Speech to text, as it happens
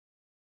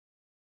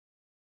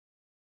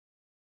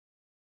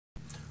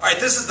Alright,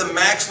 this is the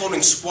max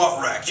loading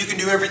squat rack. You can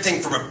do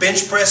everything from a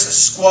bench press, a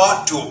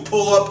squat, to a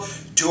pull-up,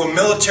 to a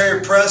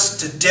military press,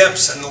 to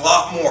dips, and a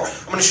lot more.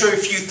 I'm going to show you a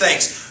few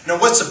things. Now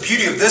what's the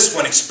beauty of this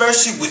one,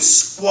 especially with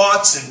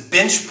squats and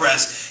bench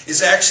press,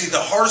 is actually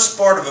the hardest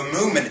part of a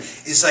movement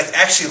is like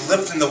actually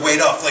lifting the weight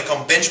off. Like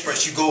on bench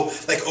press, you go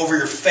like over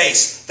your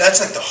face.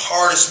 That's like the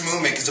hardest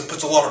movement because it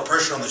puts a lot of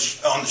pressure on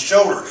the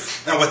shoulder.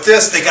 Now with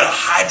this, they got a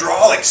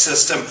hydraulic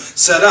system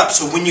set up.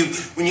 So when you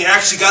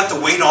actually got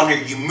the weight on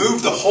here, you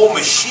move the whole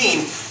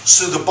machine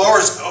so the bar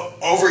is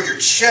over your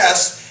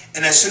chest,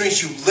 and as soon as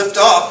you lift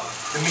up,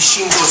 the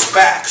machine goes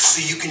back.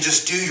 So you can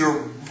just do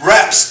your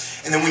reps.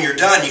 And then when you're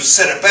done, you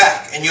set it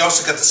back. And you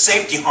also got the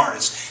safety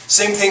harness.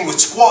 Same thing with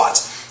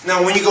squats.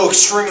 Now when you go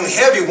extremely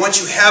heavy, once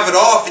you have it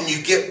off and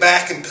you get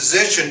back in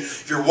position,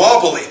 you're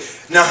wobbly.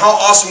 Now how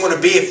awesome would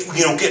it be if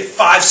you get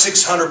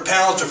 500-600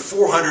 pounds or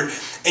 400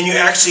 and you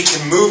actually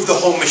can move the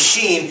whole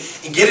machine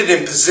and get it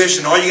in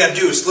position. All you got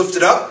to do is lift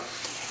it up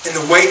and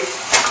the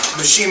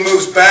machine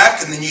moves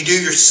back, and then you do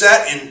your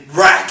set and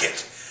rack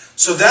it.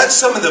 So that's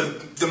some of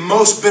the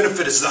most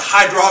benefit is the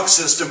hydraulic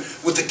system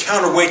with the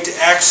counterweight to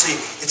actually,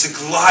 it's a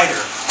glider.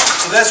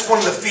 So that's one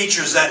of the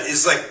features that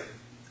is like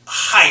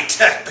high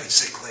tech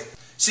basically.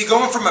 See,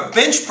 going from a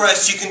bench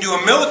press, you can do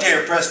a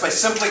military press by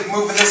simply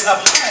moving this up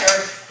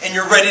higher and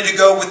you're ready to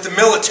go with the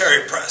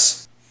military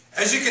press.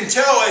 As you can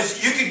tell,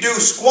 you can do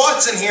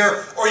squats in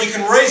here, or you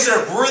can raise it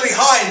up really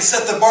high and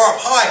set the bar up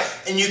high,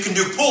 and you can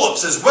do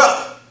pull-ups as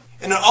well.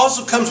 And it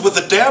also comes with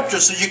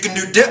adapters so you can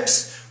do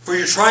dips for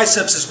your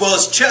triceps as well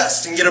as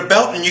chest, and get a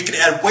belt and you can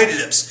add weighted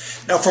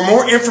dips. Now for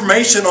more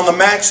information on the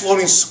max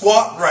loading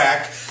squat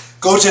rack,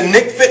 go to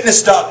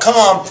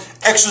nickfitness.com,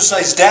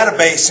 exercise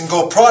database, and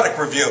go product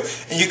review,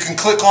 and you can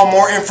click on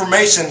more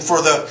information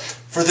for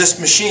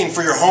this machine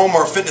for your home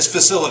or fitness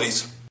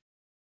facilities.